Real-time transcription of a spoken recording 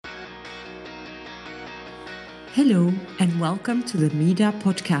Hello, and welcome to the MIDA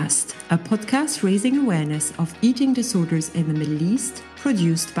podcast, a podcast raising awareness of eating disorders in the Middle East,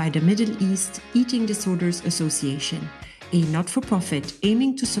 produced by the Middle East Eating Disorders Association, a not-for-profit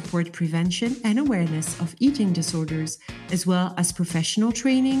aiming to support prevention and awareness of eating disorders, as well as professional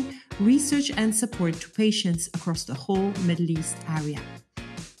training, research, and support to patients across the whole Middle East area.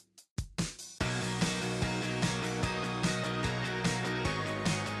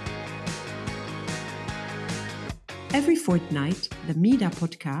 Every fortnight, the MIDA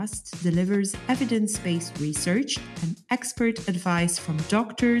podcast delivers evidence-based research and expert advice from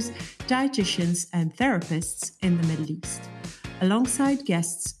doctors, dietitians, and therapists in the Middle East. Alongside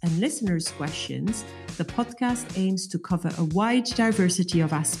guests and listeners' questions, the podcast aims to cover a wide diversity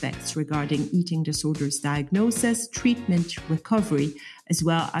of aspects regarding eating disorders diagnosis, treatment, recovery, as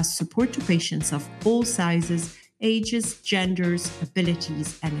well as support to patients of all sizes, ages, genders,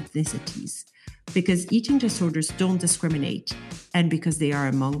 abilities, and ethnicities. Because eating disorders don't discriminate, and because they are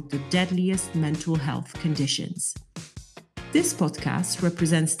among the deadliest mental health conditions. This podcast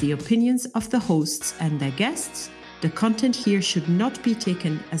represents the opinions of the hosts and their guests. The content here should not be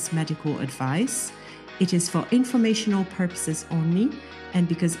taken as medical advice. It is for informational purposes only, and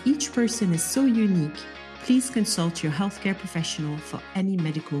because each person is so unique, please consult your healthcare professional for any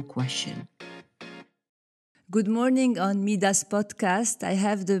medical question. Good morning on MIDA's podcast. I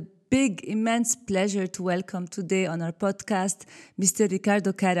have the immense pleasure to welcome today on our podcast Mr.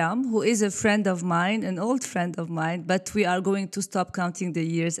 Ricardo Karam, who is a friend of mine, an old friend of mine, but we are going to stop counting the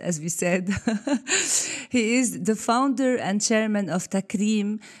years, as we said. He is the founder and chairman of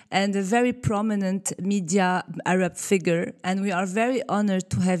Takreem and a very prominent media Arab figure, and we are very honored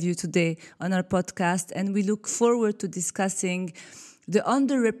to have you today on our podcast, and we look forward to discussing the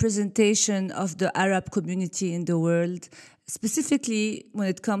underrepresentation of the Arab community in the world, specifically when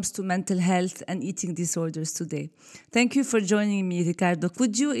it comes to mental health and eating disorders today. Thank you for joining me, Ricardo.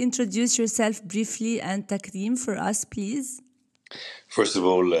 Could you introduce yourself briefly and Takreem for us, please? First of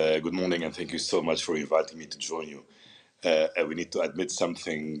all, good morning, and thank you so much for inviting me to join you. We need to admit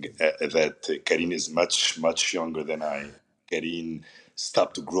something, that Karine is much, much younger than I. Karine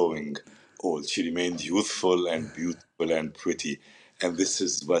stopped growing old. She remained youthful and beautiful and pretty. And this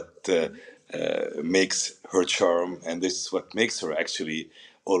is what makes her charm, and this is what makes her actually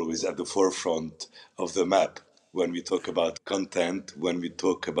always at the forefront of the map when we talk about content, when we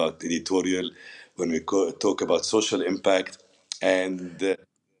talk about editorial, when we talk about social impact, and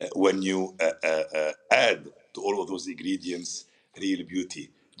when you add to all of those ingredients real beauty,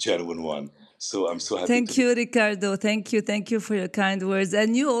 genuine one. So I'm so happy. Thank you, Ricardo. Thank you for your kind words.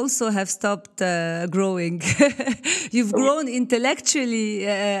 And you also have stopped growing. You've grown intellectually,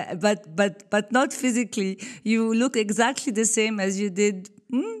 but not physically. You look exactly the same as you did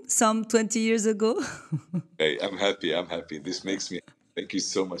some 20 years ago. Hey, I'm happy. This makes me. Thank you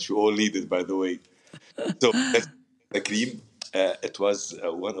so much. You all need it, by the way. So that's Takreem. It was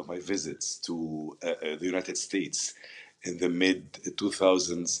one of my visits to the United States in the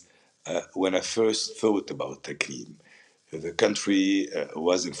mid-2000s. When I first thought about Takreem, the country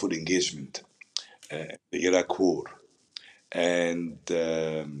was in full engagement, the Iraq War. And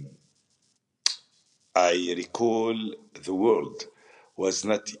I recall the world was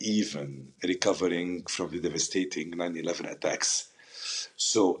not even recovering from the devastating 9/11 attacks.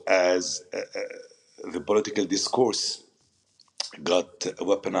 So as the political discourse got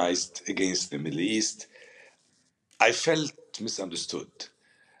weaponized against the Middle East, I felt misunderstood.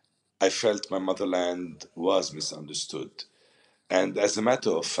 I felt my motherland was misunderstood. And as a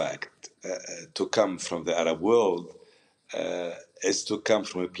matter of fact, to come from the Arab world is to come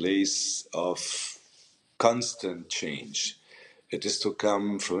from a place of constant change. It is to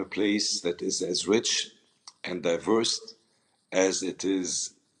come from a place that is as rich and diverse as it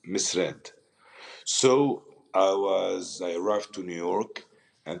is misread. So I arrived to New York,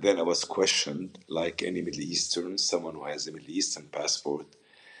 and then I was questioned like any Middle Eastern, someone who has a Middle Eastern passport.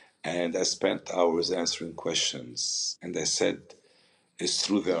 And I spent hours answering questions. And I said, it's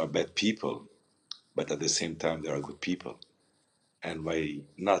true there are bad people, but at the same time, there are good people. And why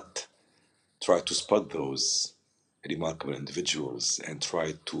not try to spot those remarkable individuals and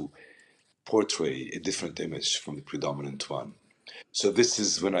try to portray a different image from the predominant one? So this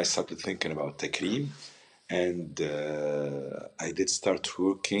is when I started thinking about Takreem. And I did start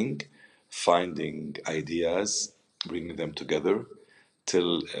working, finding ideas, bringing them together,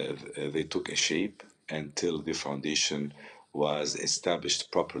 till they took a shape and till the foundation was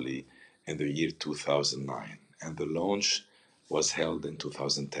established properly in the year 2009. And the launch was held in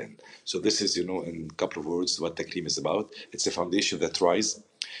 2010. So this is, in a couple of words, what Takreem is about. It's a foundation that tries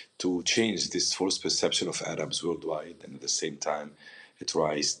to change this false perception of Arabs worldwide, and at the same time, it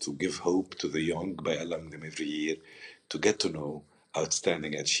tries to give hope to the young by allowing them every year to get to know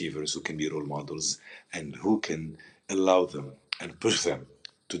outstanding achievers who can be role models and who can allow them and push them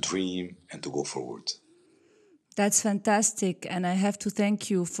to dream and to go forward. That's fantastic, and I have to thank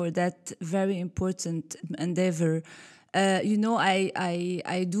you for that very important endeavor.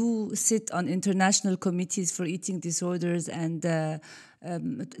 I do sit on international committees for eating disorders and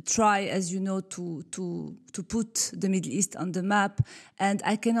try, as you know, to put the Middle East on the map. And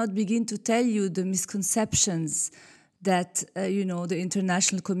I cannot begin to tell you the misconceptions that the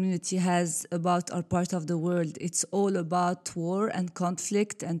international community has about our part of the world. It's all about war and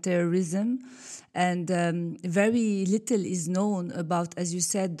conflict and terrorism, and very little is known about, as you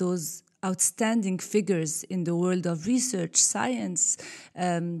said, those outstanding figures in the world of research, science,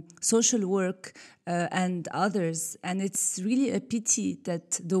 social work, and others. And it's really a pity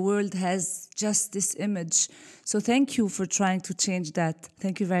that the world has just this image. So thank you for trying to change that.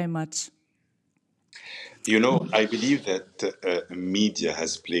 Thank you very much. I believe that media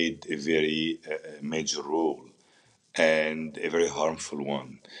has played a very major role and a very harmful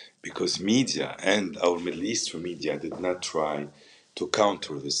one, because media and our Middle Eastern media did not try to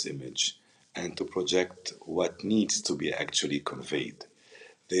counter this image and to project what needs to be actually conveyed.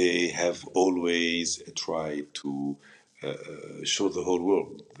 They have always tried to show the whole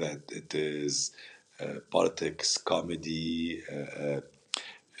world that it is politics, comedy,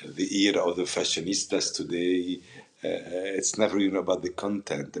 the era of the fashionistas today. It's never even about the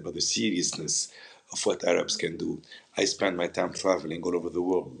content, about the seriousness of what Arabs can do. I spend my time traveling all over the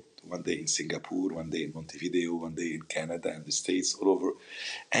world. One day in Singapore, one day in Montevideo, one day in Canada and the States, all over.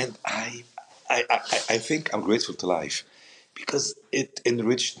 And I think I'm grateful to life because it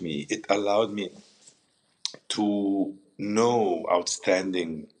enriched me. It allowed me to know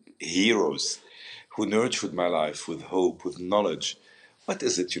outstanding heroes who nurtured my life with hope, with knowledge. What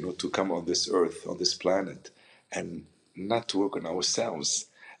is it, to come on this earth, on this planet, and not to work on ourselves,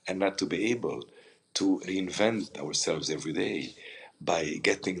 and not to be able to reinvent ourselves every day by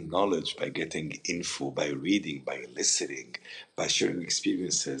getting knowledge, by getting info, by reading, by listening, by sharing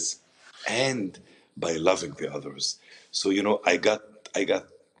experiences, and by loving the others. So, I got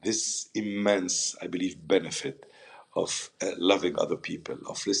this immense, I believe, benefit of loving other people,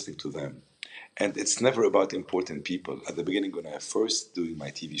 of listening to them. And it's never about important people. At the beginning, when I first doing my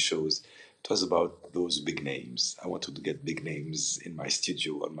TV shows, it was about those big names. I wanted to get big names in my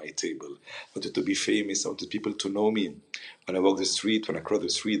studio, on my table. I wanted to be famous. I wanted people to know me. When I walk the street, when I cross the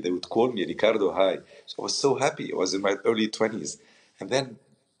street, they would call me, Ricardo, hi. So I was so happy. I was in my early 20s. And then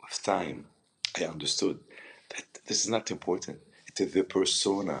with time, I understood that this is not important. It is the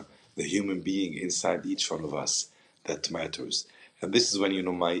persona, the human being inside each one of us that matters. And this is when,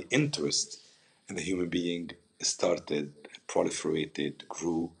 my interest in the human being started, proliferated,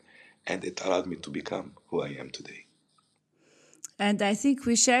 grew, and it allowed me to become who I am today. And I think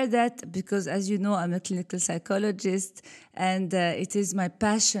we share that because, as you know, I'm a clinical psychologist, and it is my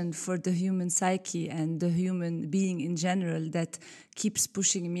passion for the human psyche and the human being in general that keeps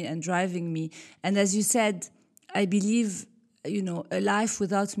pushing me and driving me. And as you said, I believe, a life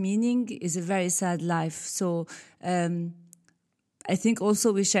without meaning is a very sad life. So I think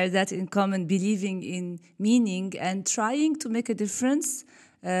also we share that in common, believing in meaning and trying to make a difference,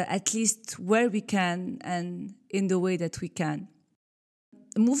 at least where we can and in the way that we can.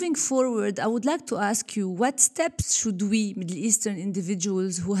 Moving forward, I would like to ask you, what steps should we, Middle Eastern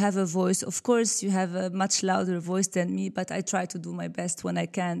individuals who have a voice, of course you have a much louder voice than me, but I try to do my best when I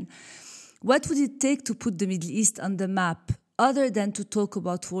can. What would it take to put the Middle East on the map, other than to talk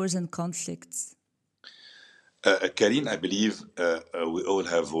about wars and conflicts? Karine, I believe we all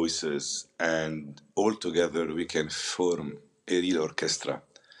have voices, and all together we can form a real orchestra.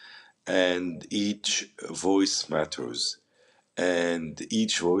 And each voice matters. And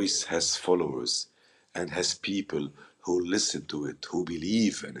each voice has followers and has people who listen to it, who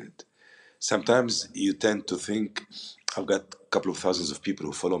believe in it. Sometimes you tend to think, I've got a couple of thousands of people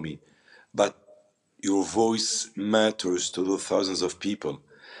who follow me, but your voice matters to those thousands of people,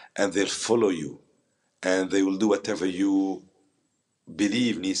 and they'll follow you, and they will do whatever you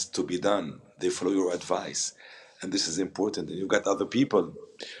believe needs to be done. They follow your advice, and this is important. And you've got other people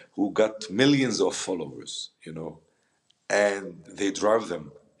who got millions of followers, and they drive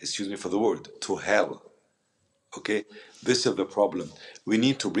them, excuse me for the word, to hell. Okay? This is the problem. We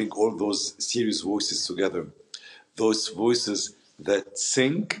need to bring all those serious voices together, those voices that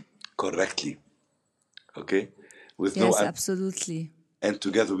sing correctly. Okay? Yes, absolutely. And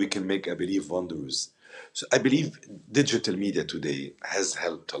together we can make, I believe, wonders. So I believe digital media today has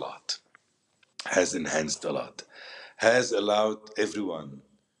helped a lot, has enhanced a lot, has allowed everyone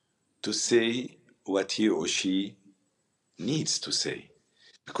to say what he or she needs to say.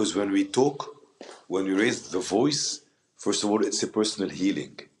 Because when we talk, when we raise the voice, first of all, it's a personal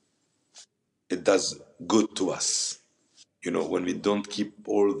healing. It does good to us. When we don't keep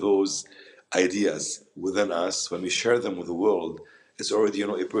all those ideas within us, when we share them with the world, it's already,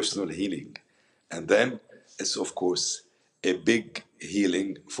 a personal healing. And then it's, of course, a big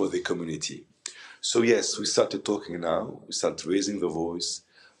healing for the community. So yes, we started talking now, we started raising the voice,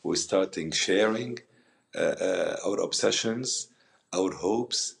 we're starting sharing our obsessions, our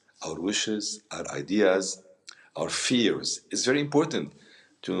hopes, our wishes, our ideas, our fears. It's very important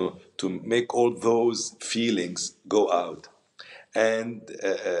to make all those feelings go out, and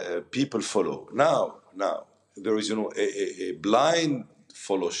people follow. Now there is a blind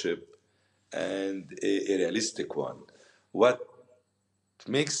fellowship and a realistic one. What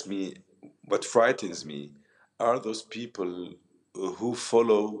makes me, what frightens me, are those people who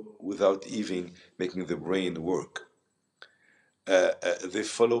follow without even making the brain work. They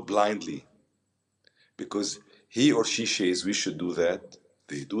follow blindly because he or she says we should do that,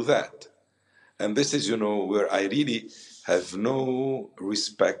 they do that. And this is, where I really have no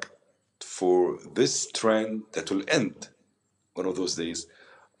respect for this trend that will end one of those days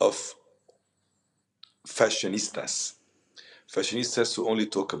of fashionistas. Fashionistas who only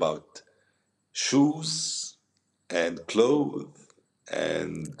talk about shoes and clothes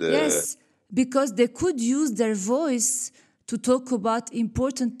and Yes, because they could use their voice to talk about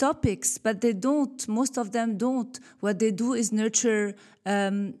important topics, but they don't. Most of them don't. What they do is nurture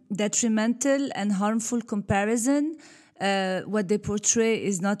detrimental and harmful comparison. What they portray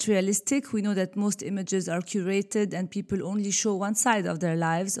is not realistic. We know that most images are curated and people only show one side of their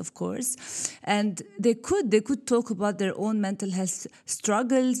lives, of course. And they could talk about their own mental health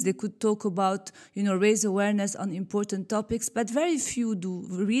struggles. They could talk about, raise awareness on important topics, but very few do,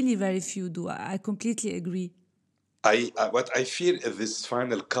 really very few do. I completely agree. What I fear is this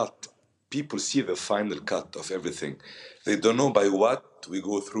final cut. People see the final cut of everything. They don't know by what we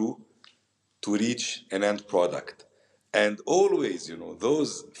go through to reach an end product. And always,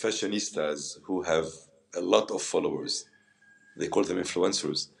 those fashionistas who have a lot of followers, they call them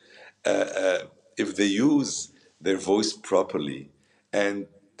influencers, if they use their voice properly, and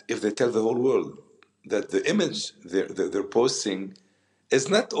if they tell the whole world that the image they're posting is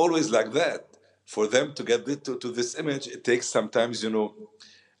not always like that. For them to get to this image, it takes sometimes,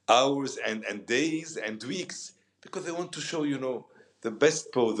 hours and days and weeks, because they want to show, the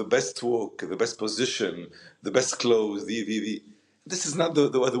best pose, the best walk, the best position, the best clothes. This is not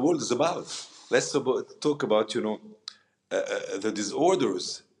what the world is about. Let's talk about, the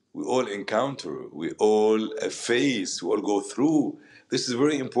disorders we all encounter, we all face, we all go through. This is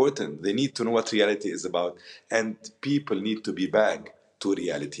very important. They need to know what reality is about. And people need to be back to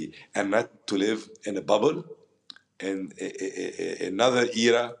reality and not to live in a bubble in another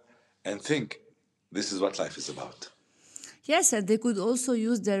era and think this is what life is about. Yes, and they could also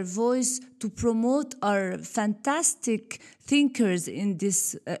use their voice to promote our fantastic thinkers in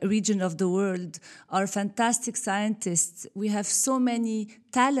this region of the world, our fantastic scientists. We have so many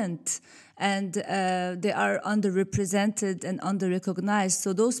talent, and they are underrepresented and underrecognized.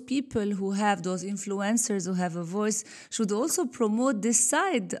 So those people who have, those influencers who have a voice, should also promote this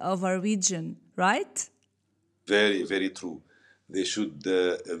side of our region, right? Very, very true. They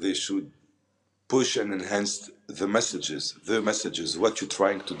should push and enhance the messages, what you're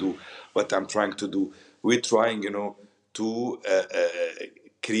trying to do, what I'm trying to do. We're trying, to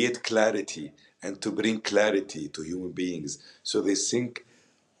create clarity and to bring clarity to human beings so they think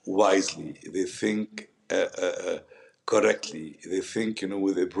wisely, they think correctly, they think,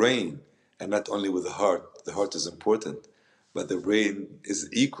 with a brain and not only with the heart. The heart is important, but the brain is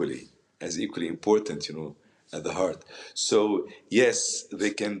equally important, at the heart. So yes, they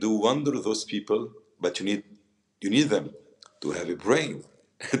can do wonder, those people, but you need them to have a brain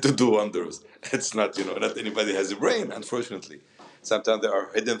to do wonders. It's not, not anybody has a brain, unfortunately. Sometimes there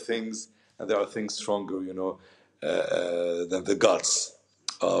are hidden things, and there are things stronger, than the guts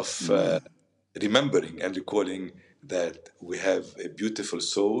of remembering and recalling that we have a beautiful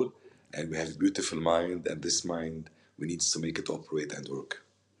soul and we have a beautiful mind, and this mind, we need to make it operate and work.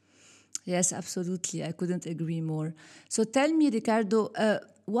 Yes, absolutely. I couldn't agree more. So tell me, Ricardo,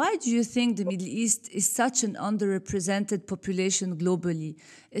 why do you think the Middle East is such an underrepresented population globally,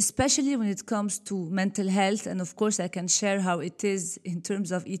 especially when it comes to mental health? And of course, I can share how it is in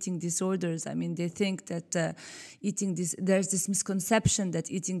terms of eating disorders. I mean, they think that there's this misconception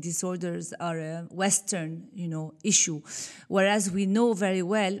that eating disorders are a Western, issue, whereas we know very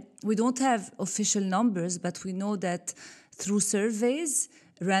well, we don't have official numbers, but we know that through surveys,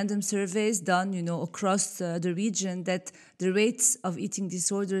 random surveys done, across the region, that the rates of eating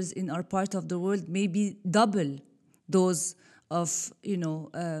disorders in our part of the world may be double those of,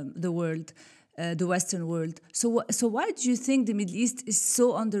 the world, the Western world. So why do you think the Middle East is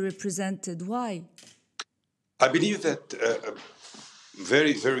so underrepresented? Why? I believe that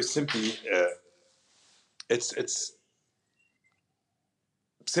very, very simply, it's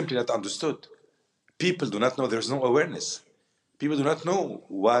simply not understood. People do not know. There's no awareness. People do not know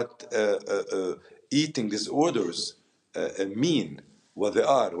what eating disorders mean, what they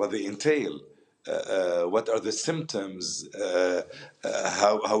are, what they entail, what are the symptoms,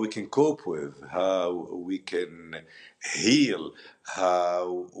 how we can cope with, how we can heal,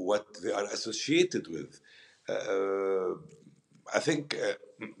 what they are associated with. I think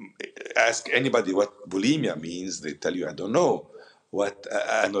ask anybody what bulimia means, they tell you, I don't know. What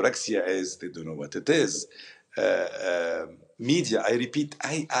anorexia is, they don't know what it is. Media, I repeat,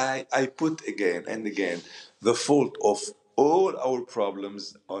 I put again and again the fault of all our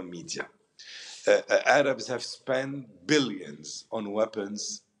problems on media. Arabs have spent billions on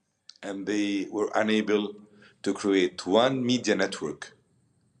weapons, and they were unable to create one media network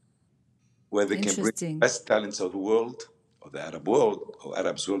where they can bring the best talents of the world, or the Arab world, or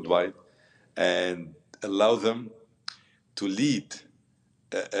Arabs worldwide, and allow them to lead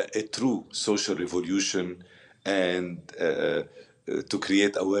a true social revolution, and to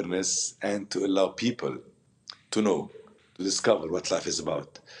create awareness, and to allow people to know, to discover what life is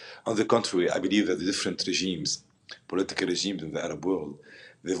about. On the contrary, I believe that the different regimes, political regimes in the Arab world,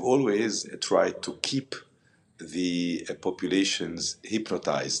 they've always tried to keep the populations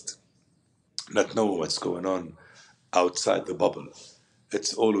hypnotized, not knowing what's going on outside the bubble.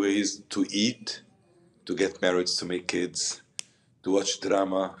 It's always to eat, to get married, to make kids, to watch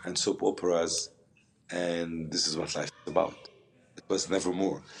drama and soap operas, and this is what life is about. It was never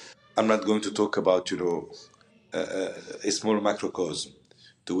more. I'm not going to talk about, a small macrocosm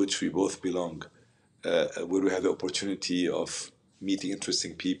to which we both belong, where we have the opportunity of meeting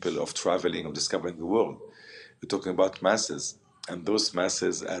interesting people, of traveling, of discovering the world. We're talking about masses, and those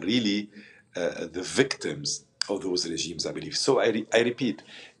masses are really the victims of those regimes, I believe. So I repeat,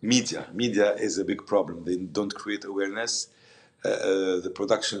 media is a big problem. They don't create awareness. The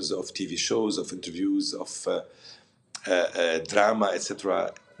productions of TV shows, of interviews, of drama,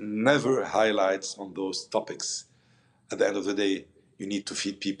 etc., never highlights on those topics. At the end of the day, you need to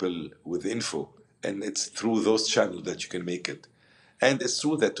feed people with info, and it's through those channels that you can make it. And it's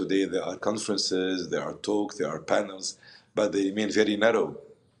true that today there are conferences, there are talks, there are panels, but they remain very narrow,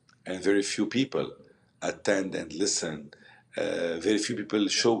 and very few people attend and listen. Very few people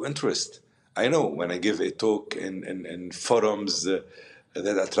show interest. I know when I give a talk in forums that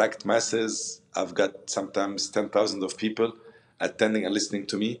attract masses, I've got sometimes 10,000 of people attending and listening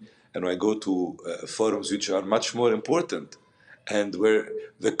to me. And when I go to forums which are much more important, and where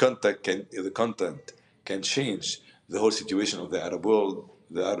the content can change the whole situation of the Arab world,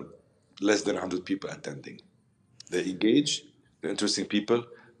 there are less than 100 people attending. They engage, they're interesting people,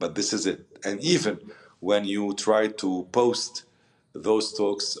 but this is it. And even when you try to post those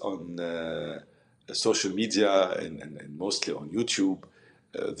talks on social media and mostly on YouTube,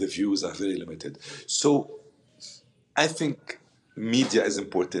 the views are very limited. So I think media is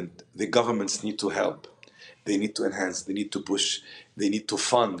important. The governments need to help. They need to enhance. They need to push. They need to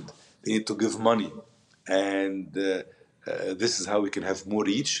fund. They need to give money. And this is how we can have more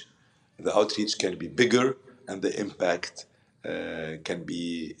reach. The outreach can be bigger, and the impact can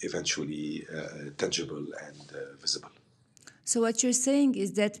be eventually tangible and visible. So what you're saying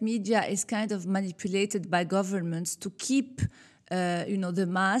is that media is kind of manipulated by governments to keep, the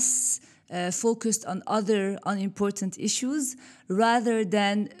mass focused on other unimportant issues, rather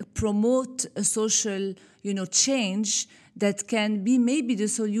than promote a social, change that can be maybe the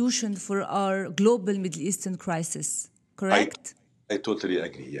solution for our global Middle Eastern crisis. Correct? I totally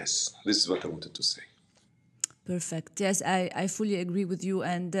agree. Yes, this is what I wanted to say. Perfect. Yes, I fully agree with you,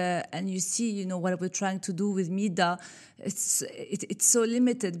 and you see, what we're trying to do with Mida, it's so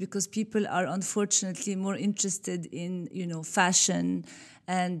limited because people are unfortunately more interested in fashion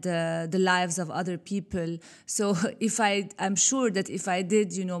and the lives of other people. So I'm sure that if I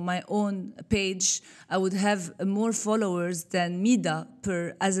did my own page, I would have more followers than Mida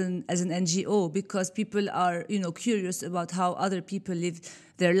per as an NGO, because people are curious about how other people live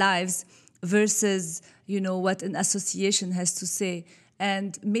their lives versus what an association has to say.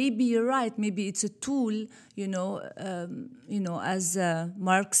 And maybe you're right, maybe it's a tool, as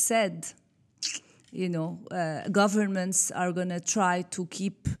Mark said, governments are going to try to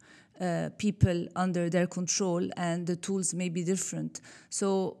keep people under their control, and the tools may be different.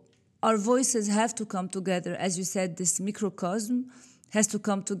 So our voices have to come together. As you said, this microcosm has to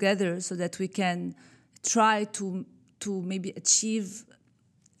come together so that we can try to maybe achieve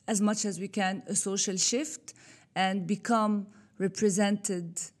as much as we can a social shift and become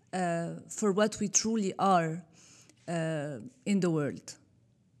represented for what we truly are in the world.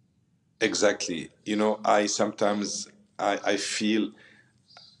 Exactly. I sometimes I feel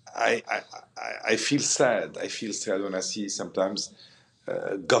I feel sad. I feel sad when I see sometimes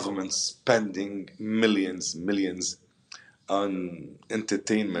governments spending millions on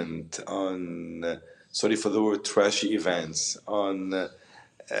entertainment, on sorry for the word, trashy events, on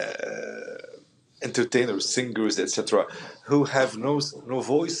entertainers, singers, etc., who have no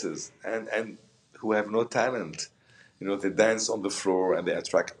voices and who have no talent. They dance on the floor and they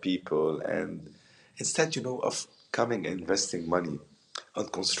attract people. And instead, of coming and investing money on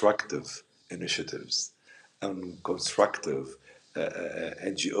constructive initiatives, on constructive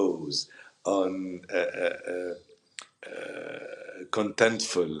NGOs, on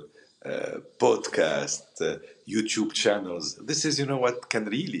contentful podcast, YouTube channels. This is, what can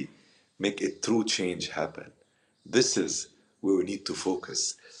really make a true change happen. This is where we need to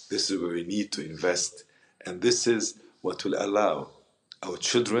focus. This is where we need to invest. And this is what will allow our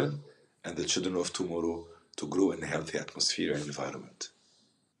children and the children of tomorrow to grow in a healthy atmosphere and environment.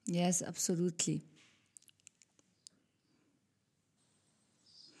 Yes, absolutely.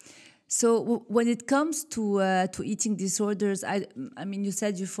 So when it comes to eating disorders, I mean, you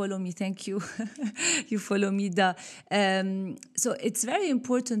said you follow me. Thank you. You follow me. So it's very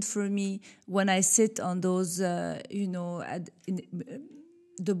important for me when I sit on those,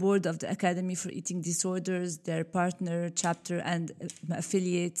 the board of the Academy for Eating Disorders, their partner chapter and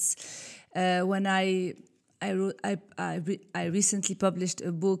affiliates. When I recently published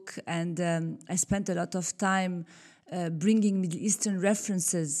a book, and I spent a lot of time bringing Middle Eastern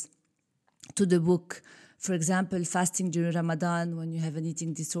references to the book. For example, fasting during Ramadan when you have an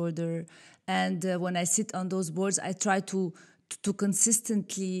eating disorder. And when I sit on those boards, I try to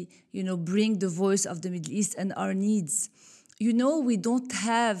consistently, bring the voice of the Middle East and our needs. We don't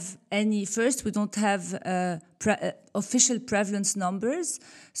have we don't have official prevalence numbers.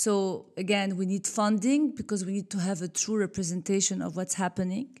 So again, we need funding because we need to have a true representation of what's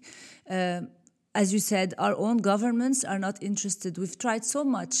happening. As you said, our own governments are not interested. We've tried so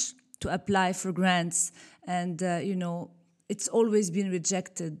much to apply for grants, and it's always been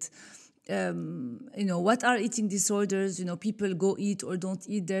rejected. What are eating disorders? People go eat or don't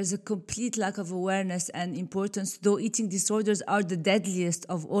eat. There's a complete lack of awareness and importance, though eating disorders are the deadliest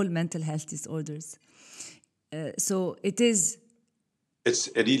of all mental health disorders. So it is. It's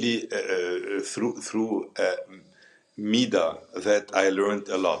really through Mida that I learned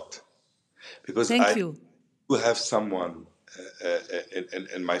a lot, because Thank you. do have someone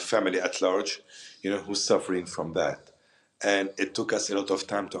in my family at large, who's suffering from that. And it took us a lot of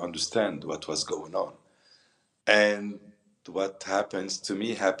time to understand what was going on. And what happens to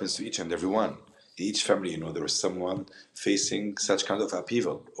me happens to each and every one. In each family, there is someone facing such kind of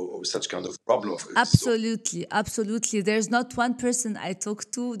upheaval or such kind of problem. Absolutely. There's not one person I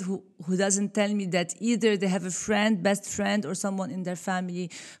talk to who doesn't tell me that either they have a friend, best friend, or someone in their family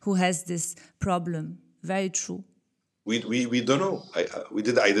who has this problem. Very true. We don't know. I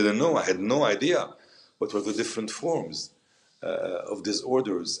didn't know. I had no idea what were the different forms of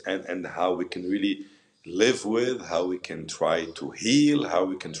disorders and how we can really live with, how we can try to heal, how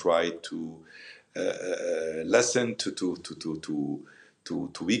we can try to lessen, to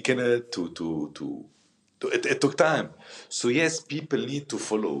weaken it, it took time. So yes, people need to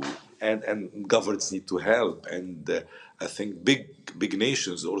follow, and governments need to help, and I think big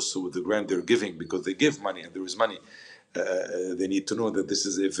nations also with the grant they're giving, because they give money and there is money. They need to know that this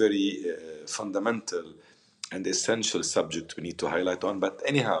is a very fundamental and essential subject we need to highlight on. But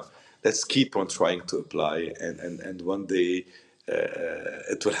anyhow, let's keep on trying to apply, and one day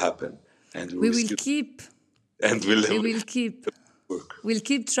it will happen. And we will keep and We will keep. work. We'll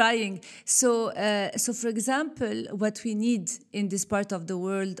keep trying. So, for example, what we need in this part of the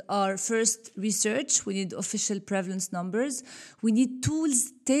world are first research. We need official prevalence numbers. We need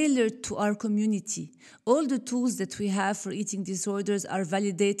tools tailored to our community. All the tools that we have for eating disorders are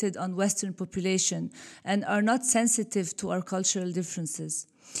validated on Western population and are not sensitive to our cultural differences.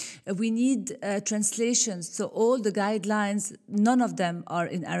 We need translations. So all the guidelines, none of them are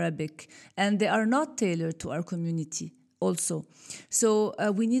in Arabic, and they are not tailored to our community also. So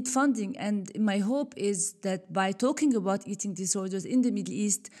we need funding, and my hope is that by talking about eating disorders in the Middle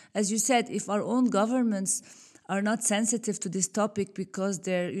East, as you said, if our own governments are not sensitive to this topic because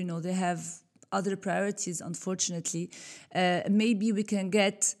they have other priorities, unfortunately, maybe we can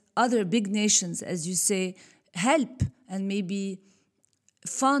get other big nations, as you say, help and maybe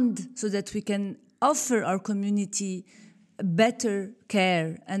fund so that we can offer our community better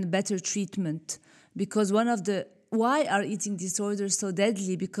care and better treatment. Because why are eating disorders so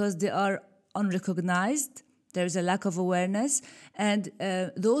deadly? Because they are unrecognized, there's a lack of awareness, and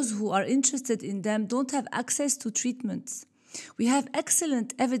those who are interested in them don't have access to treatments. We have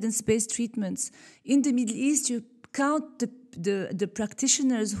excellent evidence-based treatments. In the Middle East, you count the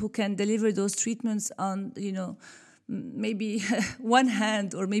practitioners who can deliver those treatments on, maybe one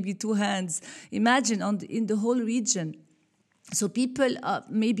hand or maybe two hands. Imagine in the whole region. So people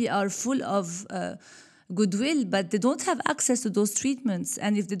maybe are full of goodwill, but they don't have access to those treatments.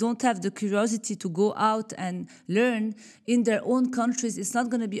 And if they don't have the curiosity to go out and learn in their own countries, it's not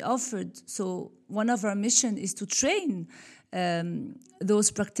going to be offered. So one of our mission is to train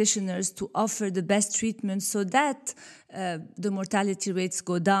those practitioners to offer the best treatment so that the mortality rates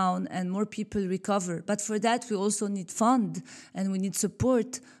go down and more people recover. But for that, we also need fund and we need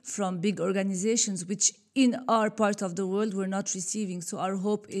support from big organizations, which in our part of the world we're not receiving. So our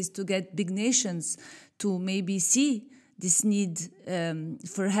hope is to get big nations to maybe see this need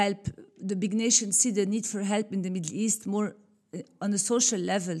for help. The big nations see the need for help in the Middle East more on a social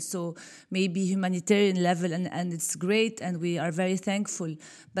level, so maybe humanitarian level, and it's great, and we are very thankful.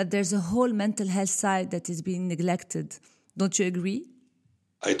 But there's a whole mental health side that is being neglected. Don't you agree?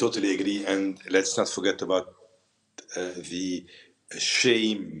 I totally agree, and let's not forget about the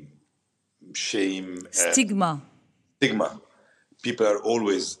shame, stigma. People are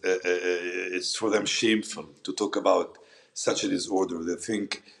always, it's for them shameful to talk about such a disorder. They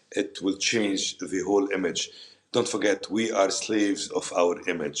think it will change the whole image. Don't forget, we are slaves of our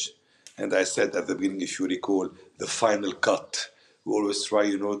image. And I said at the beginning, if you recall, the final cut. We always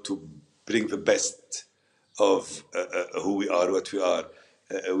try, to bring the best of who we are, what we are.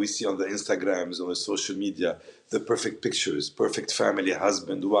 We see on the Instagrams, on the social media, the perfect pictures, perfect family,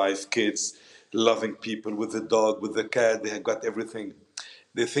 husband, wife, kids, loving people with the dog, with the cat. They have got everything.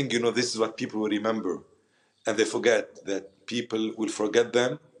 They think, this is what people will remember. And they forget that people will forget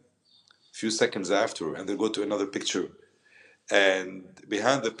them few seconds after, and they'll go to another picture. And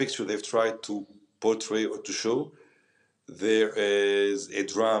behind the picture they've tried to portray or to show, there is a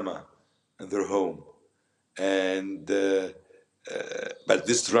drama in their home. And but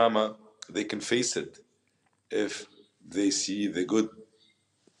this drama, they can face it if they see the good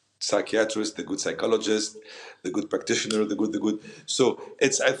psychiatrist, the good psychologist, the good practitioner, the good. So I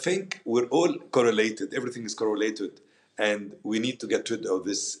think we're all correlated. Everything is correlated. And we need to get rid of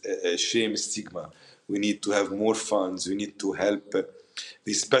this shame stigma. We need to have more funds. We need to help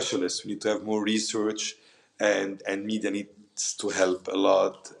the specialists. We need to have more research, and media needs to help a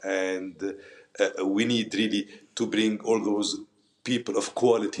lot. And we need really to bring all those people of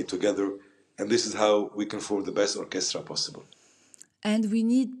quality together. And this is how we can form the best orchestra possible. And we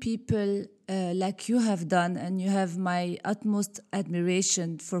need people like you have done, and you have my utmost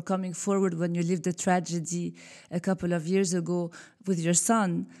admiration for coming forward when you lived a tragedy a couple of years ago with your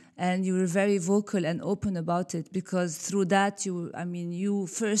son, and you were very vocal and open about it, because through that you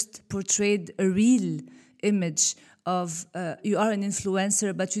first portrayed a real image of you are an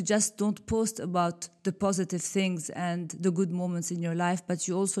influencer, but you just don't post about the positive things and the good moments in your life, but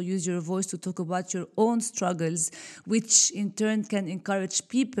you also use your voice to talk about your own struggles, which in turn can encourage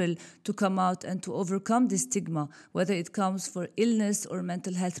people to come out and to overcome this stigma, whether it comes for illness or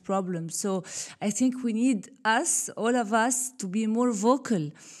mental health problems. So I think we need all of us, to be more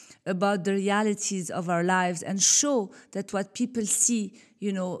vocal about the realities of our lives and show that what people see,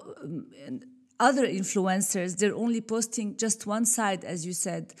 other influencers, they're only posting just one side, as you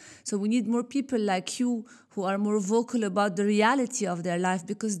said. So we need more people like you who are more vocal about the reality of their life,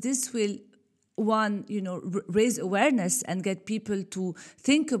 because this will, raise awareness and get people to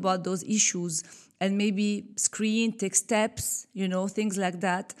think about those issues and maybe screen, take steps, things like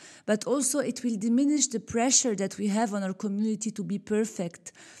that. But also it will diminish the pressure that we have on our community to be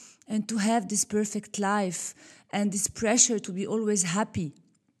perfect and to have this perfect life and this pressure to be always happy,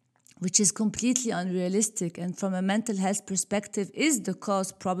 which is completely unrealistic and from a mental health perspective is the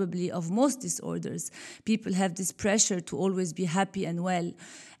cause probably of most disorders. People have this pressure to always be happy and well.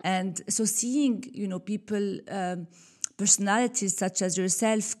 And so seeing, people, personalities such as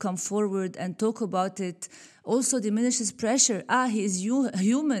yourself come forward and talk about it also diminishes pressure. He is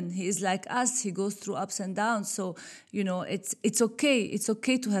human. He is like us. He goes through ups and downs. So, it's okay. It's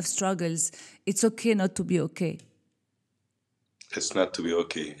okay to have struggles. It's okay not to be okay. It's not to be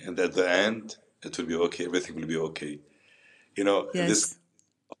okay. And at the end, it will be okay. Everything will be okay. Yes. This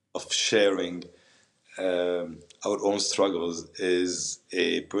of sharing our own struggles is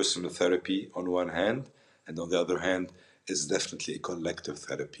a personal therapy on one hand, and on the other hand, is definitely a collective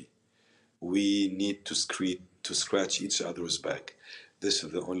therapy. We need to scratch each other's back. This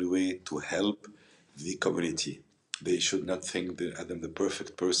is the only way to help the community. They should not think that I'm the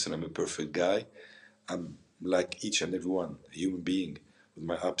perfect person, I'm a perfect guy. I'm like each and every one, a human being, with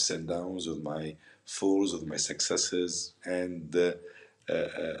my ups and downs, with my falls, with my successes, and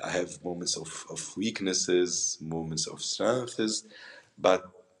I have moments of weaknesses, moments of strengths, but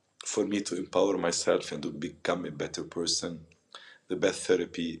for me to empower myself and to become a better person, the best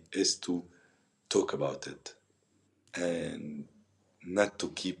therapy is to talk about it and not to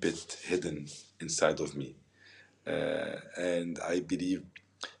keep it hidden inside of me. And I believe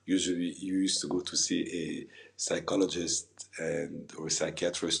usually you used to go to see a psychologist or a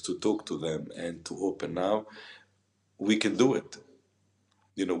psychiatrist to talk to them and to open. Now we can do it,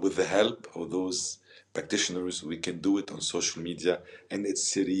 with the help of those practitioners. We can do it on social media, and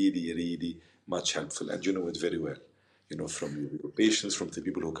it's really, really much helpful. And you know it very well, from your patients, from the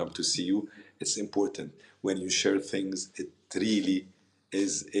people who come to see you. It's important when you share things. It really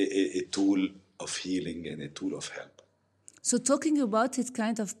is a tool of healing and a tool of help. So talking about it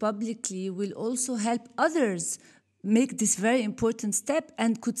kind of publicly will also help others make this very important step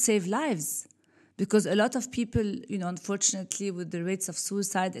and could save lives. Because a lot of people, unfortunately, with the rates of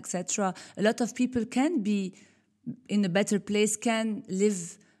suicide, etc., a lot of people can be in a better place, can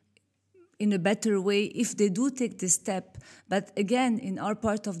live in a better way if they do take this step. But again, in our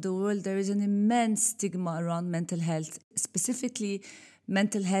part of the world, there is an immense stigma around mental health, specifically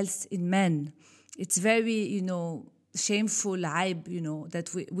mental health in men. It's very, shameful aib, that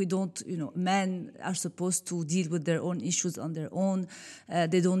we don't, men are supposed to deal with their own issues on their own.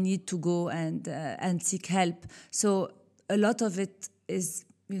 They don't need to go and seek help. So a lot of it is,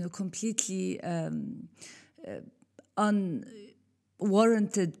 completely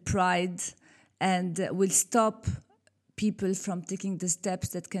unwarranted pride and will stop people from taking the steps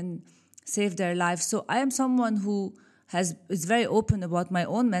that can save their lives. So I am someone who is very open about my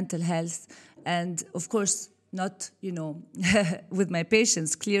own mental health, and of course, not, with my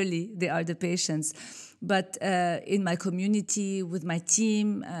patients, clearly they are the patients, but in my community, with my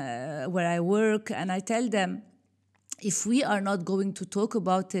team, where I work, and I tell them, if we are not going to talk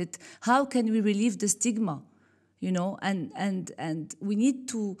about it, how can we relieve the stigma, and we need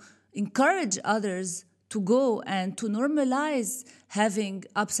to encourage others to go and to normalize having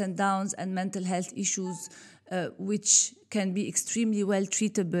ups and downs and mental health issues, which can be extremely well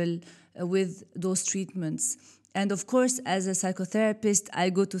treatable with those treatments. And of course, as a psychotherapist, I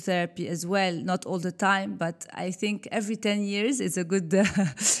go to therapy as well, not all the time, but I think every 10 years is a good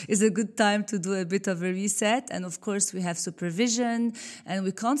time to do a bit of a reset. And of course, we have supervision, and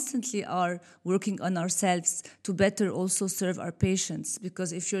we constantly are working on ourselves to better also serve our patients.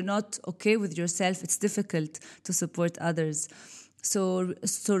 Because if you're not okay with yourself, it's difficult to support others. So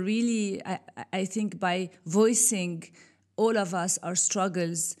really, I think by voicing all of us our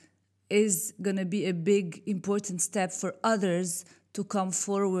struggles is going to be a big, important step for others to come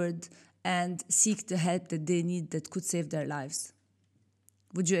forward and seek the help that they need that could save their lives.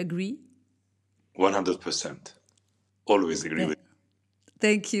 Would you agree? 100%. Always agree with you.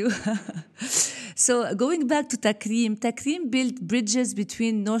 Thank you. So going back to Takrim built bridges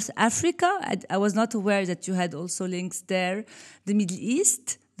between North Africa. I was not aware that you had also links there, the Middle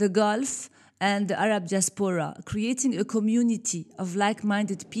East, the Gulf, and the Arab diaspora, creating a community of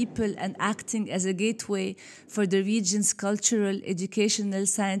like-minded people and acting as a gateway for the region's cultural, educational,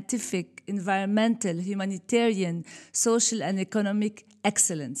 scientific, environmental, humanitarian, social, and economic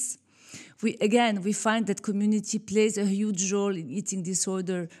excellence. We find that community plays a huge role in eating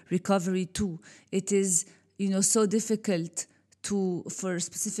disorder recovery too. It is, so difficult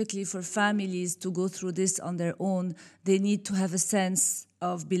specifically for families to go through this on their own. They need to have a sense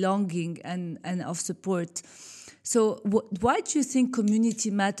of belonging and of support. So why do you think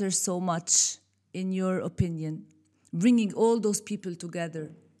community matters so much, in your opinion, bringing all those people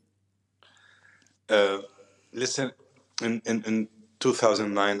together? Listen, in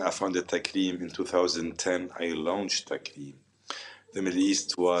 2009, I founded Takrim. In 2010, I launched Takrim. The Middle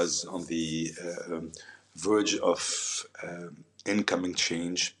East was on the verge of incoming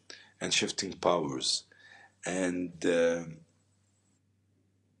change and shifting powers. And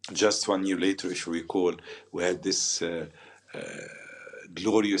just 1 year later, if you recall, we had this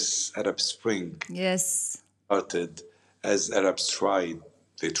glorious Arab Spring. Yes. Started as Arabs tried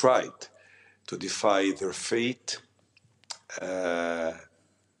to defy their fate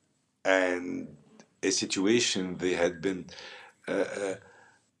and a situation they had been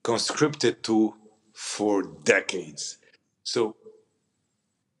conscripted to for decades. So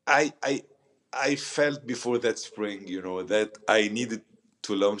I felt before that spring, that I needed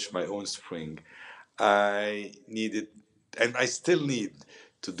to launch my own spring. I needed, and I still need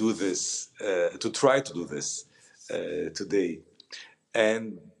to do this, to try to do this today.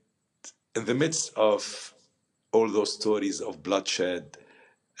 And in the midst of all those stories of bloodshed,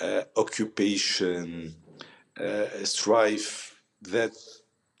 occupation, strife that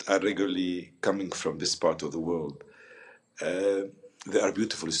are regularly coming from this part of the world, there are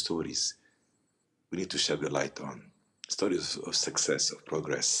beautiful stories we need to shed the light on. Stories of success, of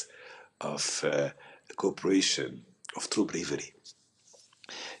progress, of cooperation, of true bravery.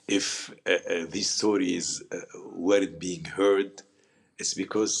 If these stories weren't being heard, it's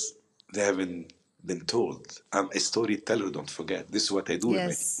because they haven't been told. I'm a storyteller, don't forget. This is what I do.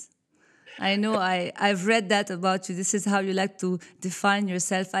 Yes. I know, I've read that about you. This is how you like to define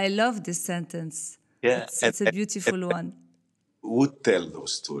yourself. I love this sentence. Yeah, It's a beautiful one. Would tell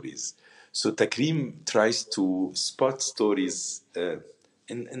those stories. So Takrim tries to spot stories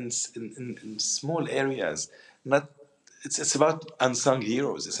in small areas. It's about unsung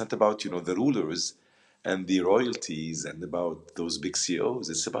heroes. It's not about the rulers and the royalties and about those big CEOs.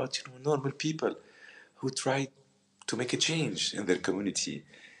 It's about normal people who try to make a change in their community.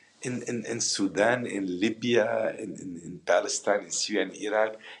 In Sudan, in Libya, in Palestine, in Syria, and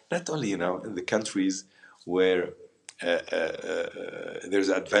Iraq, not only in the countries where there's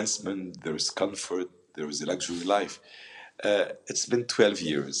advancement, there's comfort, there's a luxury life. It's been 12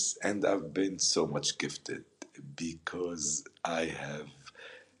 years, and I've been so much gifted because I have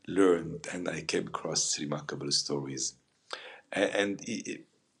learned and I came across remarkable stories. And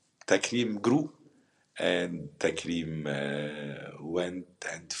Takrim grew, and Takrim went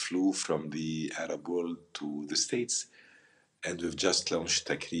and flew from the Arab world to the States. And we've just launched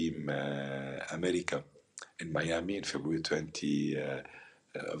Takrim America in Miami in February 20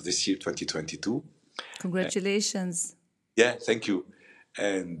 of this year, 2022. Congratulations. Yeah, thank you.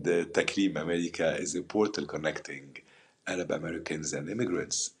 And Takrim America is a portal connecting Arab Americans and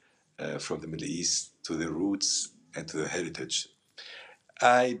immigrants from the Middle East to their roots and to their heritage.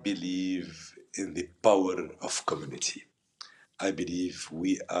 I believe in the power of community. I believe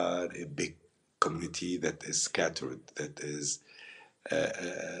we are a big community that is scattered, that is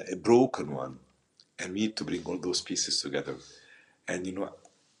a broken one, and we need to bring all those pieces together. And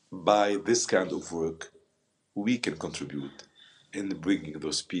by this kind of work, we can contribute in bringing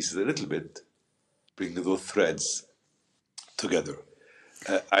those pieces a little bit, bringing those threads together.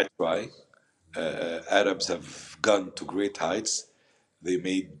 I try. Arabs have gone to great heights. They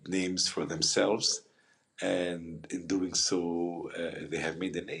made names for themselves, and in doing so, they have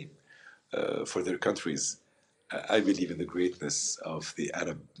made a name for their countries. I believe in the greatness of the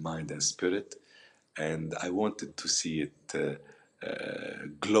Arab mind and spirit, and I wanted to see it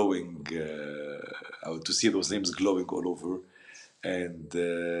glowing, to see those names glowing all over. And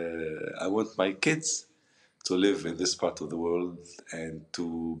I want my kids to live in this part of the world and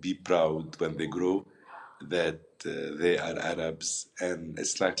to be proud when they grow that they are Arabs. And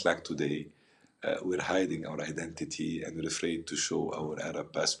it's like today, we're hiding our identity and we're afraid to show our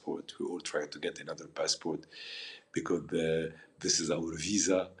Arab passport. We're all trying to get another passport because this is our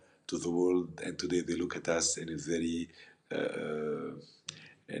visa to the world. And today they look at us in a very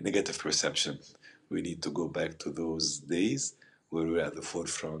negative perception. We need to go back to those days where we're at the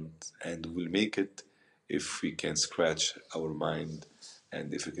forefront, and we'll make it if we can scratch our mind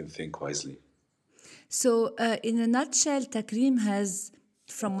and if we can think wisely. So, in a nutshell, Takrim has,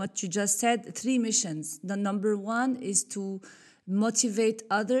 from what you just said, 3 missions. The number 1 is to motivate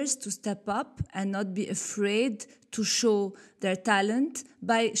others to step up and not be afraid to show their talent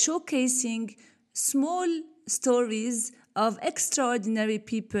by showcasing small stories of extraordinary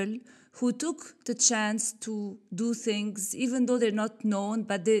people who took the chance to do things, even though they're not known,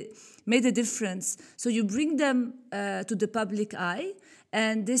 but they made a difference. So you bring them to the public eye,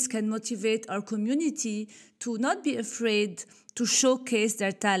 and this can motivate our community to not be afraid to showcase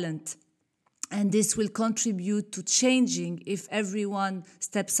their talent. And this will contribute to changing if everyone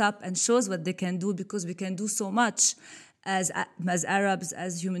steps up and shows what they can do, because we can do so much as Arabs,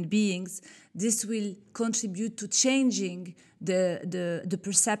 as human beings. This will contribute to changing the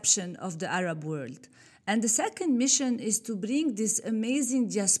perception of the Arab world. And the second mission is to bring this amazing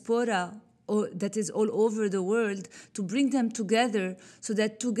diaspora that is all over the world, to bring them together so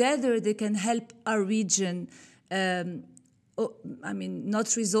that together they can help our region,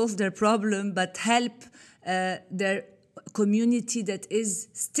 not resolve their problem, but help their community that is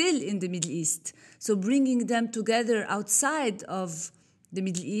still in the Middle East. So bringing them together outside of the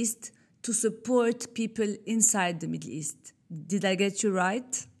Middle East to support people inside the Middle East. Did I get you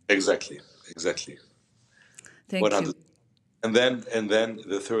right? Exactly. Thank you. And then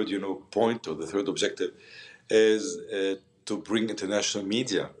the third, point, or the third objective is to bring international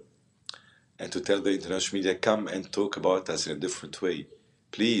media and to tell the international media, come and talk about us in a different way.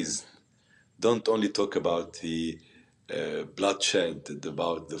 Please, don't only talk about the bloodshed, and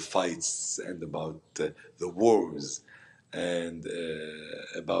about the fights, and about the wars, and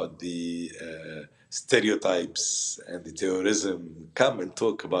about the stereotypes and the terrorism. Come and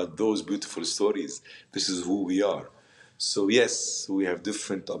talk about those beautiful stories. This is who we are. So yes, we have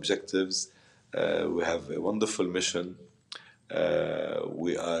different objectives. We have a wonderful mission.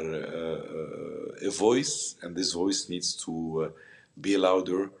 We are a voice, and this voice needs to be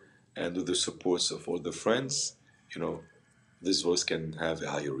louder. And with the supports of all the friends, this voice can have a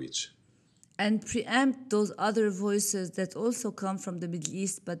higher reach. And preempt those other voices that also come from the Middle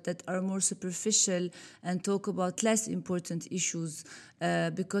East, but that are more superficial and talk about less important issues,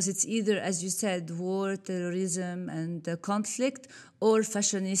 because it's either, as you said, war, terrorism, and conflict, or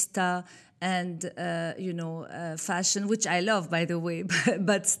fashionista and fashion, which I love, by the way,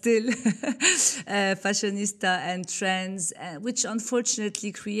 but still fashionista and trends, which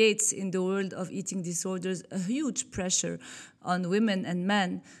unfortunately creates in the world of eating disorders a huge pressure on women and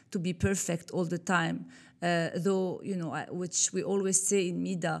men to be perfect all the time. Which we always say in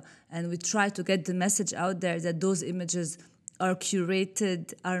Mida, and we try to get the message out there that those images are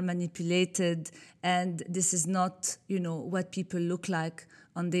curated, are manipulated, and this is not, what people look like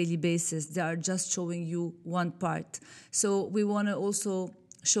on daily basis. They are just showing you one part. So we want to also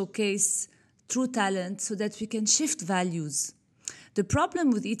showcase true talent so that we can shift values. The problem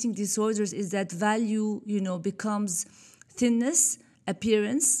with eating disorders is that value, becomes thinness,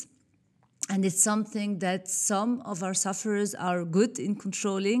 appearance, and it's something that some of our sufferers are good in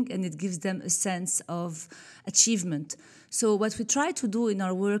controlling, and it gives them a sense of achievement. So what we try to do in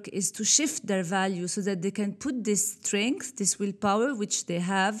our work is to shift their value so that they can put this strength, this willpower, which they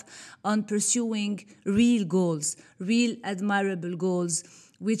have, on pursuing real goals, real admirable goals,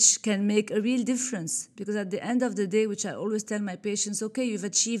 which can make a real difference. Because at the end of the day, which I always tell my patients, okay, you've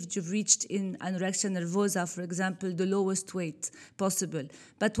reached in anorexia nervosa, for example, the lowest weight possible.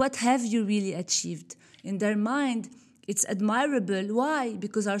 But what have you really achieved? In their mind, it's admirable. Why?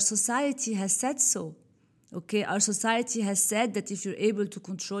 Because our society has said so. Okay, our society has said that if you're able to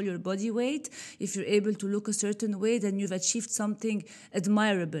control your body weight, if you're able to look a certain way, then you've achieved something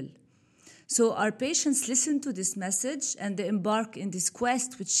admirable. So our patients listen to this message and they embark in this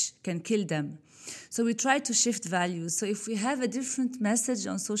quest which can kill them. So we try to shift values. So if we have a different message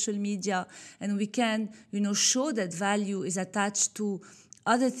on social media and we can, show that value is attached to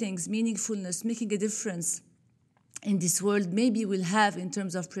other things, meaningfulness, making a difference in this world, maybe we'll have, in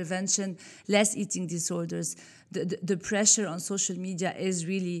terms of prevention, less eating disorders. The pressure on social media is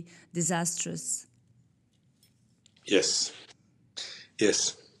really disastrous. Yes.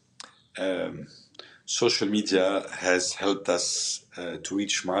 Social media has helped us to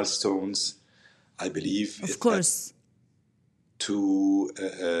reach milestones, I believe. Of course. To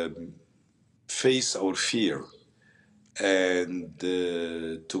face our fear and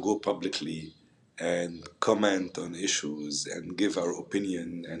to go publicly and comment on issues and give our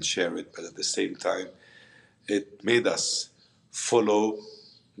opinion and share it. But at the same time, it made us follow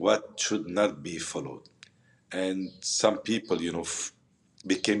what should not be followed. And some people,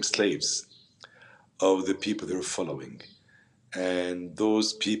 became slaves of the people they were following. And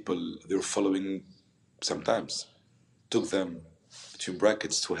those people they were following sometimes took them, between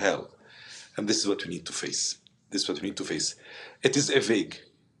brackets, to hell. And this is what we need to face. It is a vague.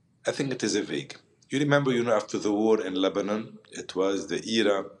 I think it is a vague. You remember, after the war in Lebanon, it was the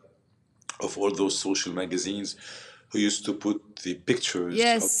era of all those social magazines who used to put the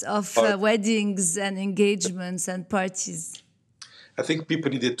pictures of of weddings and engagements and parties. I think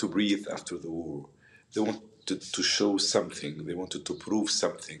people needed to breathe after the war. They wanted to show something. They wanted to prove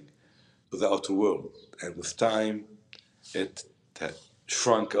something to the outer world. And with time, it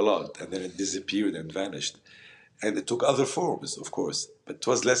shrunk a lot, and then it disappeared and vanished. And it took other forms, of course, but it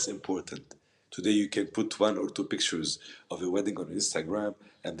was less important. Today, you can put one or two pictures of a wedding on Instagram,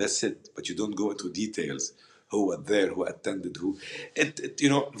 and that's it. But you don't go into details. Who was there? Who attended? Who?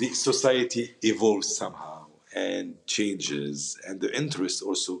 The society evolves somehow and changes, and the interests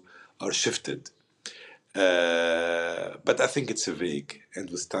also are shifted. But I think it's a vague, and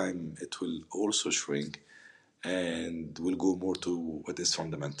with time, it will also shrink, and will go more to what is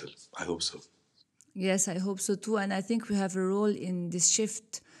fundamental. I hope so. Yes, I hope so too. And I think we have a role in this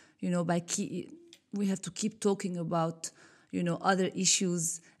shift, we have to keep talking about, other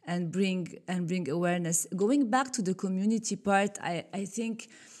issues and bring awareness. Going back to the community part, I think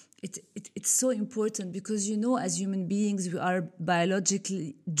it's so important because, as human beings, we are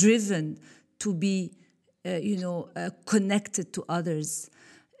biologically driven to be, connected to others.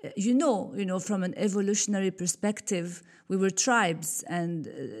 From an evolutionary perspective, we were tribes, and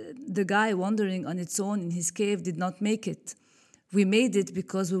the guy wandering on its own in his cave did not make it. We made it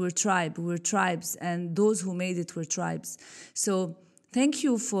because we were tribes, and those who made it were tribes. So thank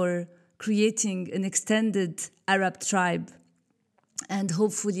you for creating an extended Arab tribe and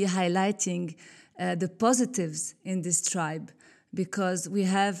hopefully highlighting the positives in this tribe, because we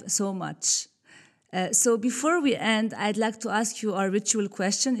have so much. So before we end, I'd like to ask you our ritual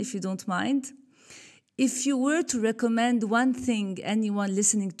question, if you don't mind. If you were to recommend one thing anyone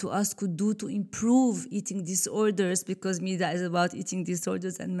listening to us could do to improve eating disorders, because Mida is about eating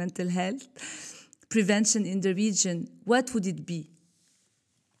disorders and mental health prevention in the region, what would it be?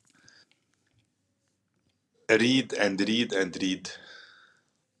 Read and read and read.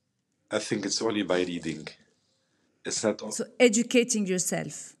 I think it's only by reading. It's not. So educating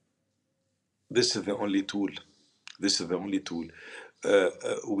yourself. This is the only tool.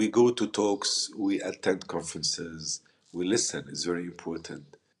 We go to talks, we attend conferences, we listen. It's very important.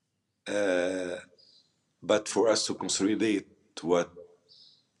 But for us to consolidate what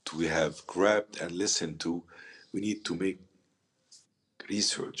we have grabbed and listened to, we need to make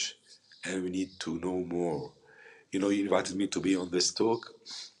research, and we need to know more. You invited me to be on this talk.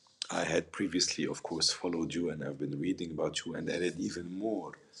 I had previously, of course, followed you, and I've been reading about you, and I read even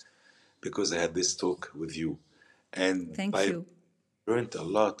more because I had this talk with you. And Thank you. Learned a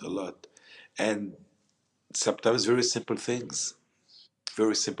lot. And sometimes very simple things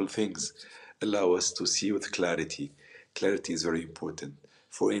allow us to see with clarity. Clarity is very important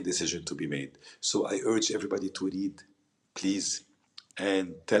for any decision to be made. So I urge everybody to read, please,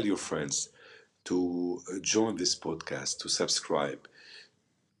 and tell your friends to join this podcast, to subscribe.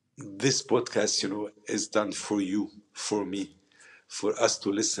 This podcast, is done for you, for me, for us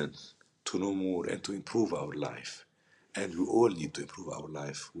to listen, to know more, and to improve our life. And we all need to improve our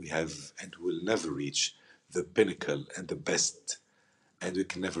life. We have and will never reach the pinnacle and the best. And we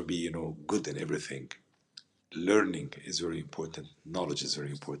can never be, good in everything. Learning is very important. Knowledge is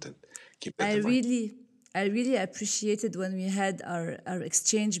very important. Keep that in mind. I really appreciated when we had our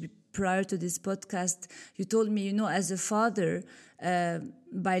exchange prior to this podcast. You told me, as a father,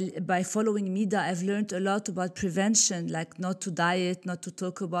 by following Mida, I've learned a lot about prevention, like not to diet, not to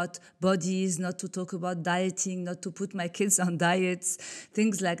talk about bodies, not to talk about dieting, not to put my kids on diets,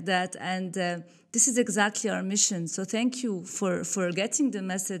 things like that. And this is exactly our mission. So thank you for getting the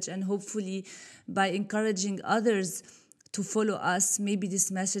message, and hopefully by encouraging others to follow us, maybe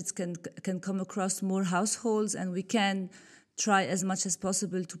this message can come across more households, and we can try as much as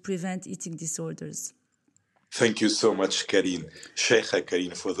possible to prevent eating disorders. Thank you so much, Karine. Sheikha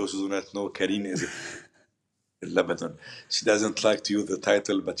Karine, for those who do not know, Karine is in Lebanon. She doesn't like to use the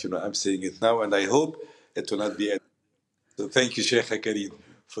title, but I'm saying it now, and I hope it will not be. So thank you, Sheikha Karine,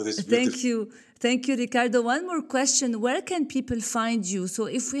 for this beautiful... Thank you, Ricardo. One more question. Where can people find you? So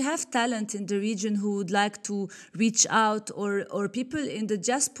if we have talent in the region who would like to reach out, or people in the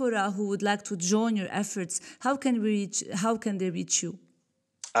diaspora who would like to join your efforts, how can they reach you?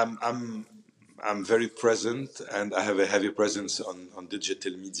 I'm very present, and I have a heavy presence on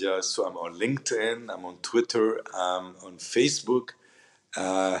digital media. So I'm on LinkedIn, I'm on Twitter, I'm on Facebook.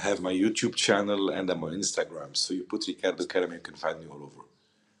 I have my YouTube channel, and I'm on Instagram. So you put Ricardo Karam, you can find me all over.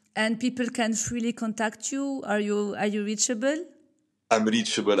 And people can freely contact you. Are you reachable? I'm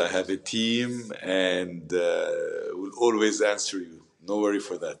reachable. I have a team, and will always answer you. No worry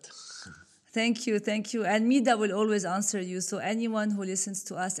for that. Thank you. And Mida will always answer you. So anyone who listens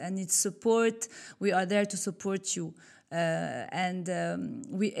to us and needs support, we are there to support you. And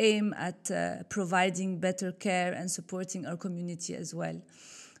we aim at providing better care and supporting our community as well.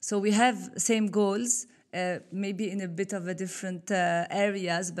 So we have same goals, maybe in a bit of a different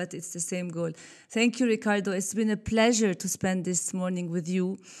areas, but it's the same goal. Thank you, Ricardo. It's been a pleasure to spend this morning with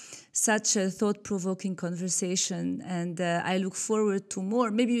you. Such a thought-provoking conversation, and I look forward to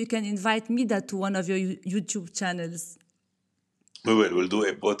more. Maybe you can invite Mida to one of your YouTube channels. We will. We'll do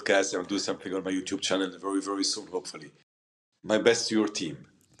a podcast and do something on my YouTube channel very, very soon, hopefully. My best to your team.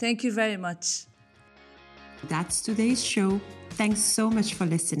 Thank you very much. That's today's show. Thanks so much for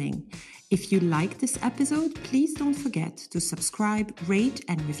listening. If you like this episode, please don't forget to subscribe, rate,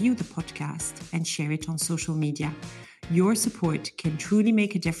 and review the podcast and share it on social media. Your support can truly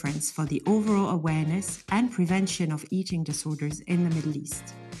make a difference for the overall awareness and prevention of eating disorders in the Middle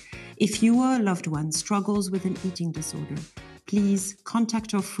East. If you or a loved one struggles with an eating disorder, please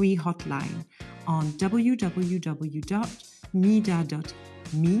contact our free hotline on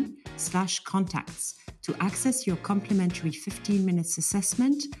www.mida.me/contacts to access your complimentary 15 minutes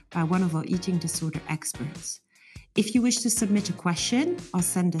assessment by one of our eating disorder experts. If you wish to submit a question or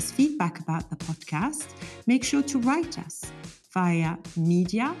send us feedback about the podcast, make sure to write us via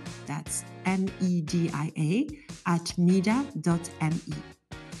media, that's MEDIA, @mida.me.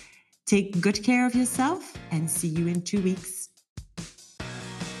 Take good care of yourself and see you in 2 weeks.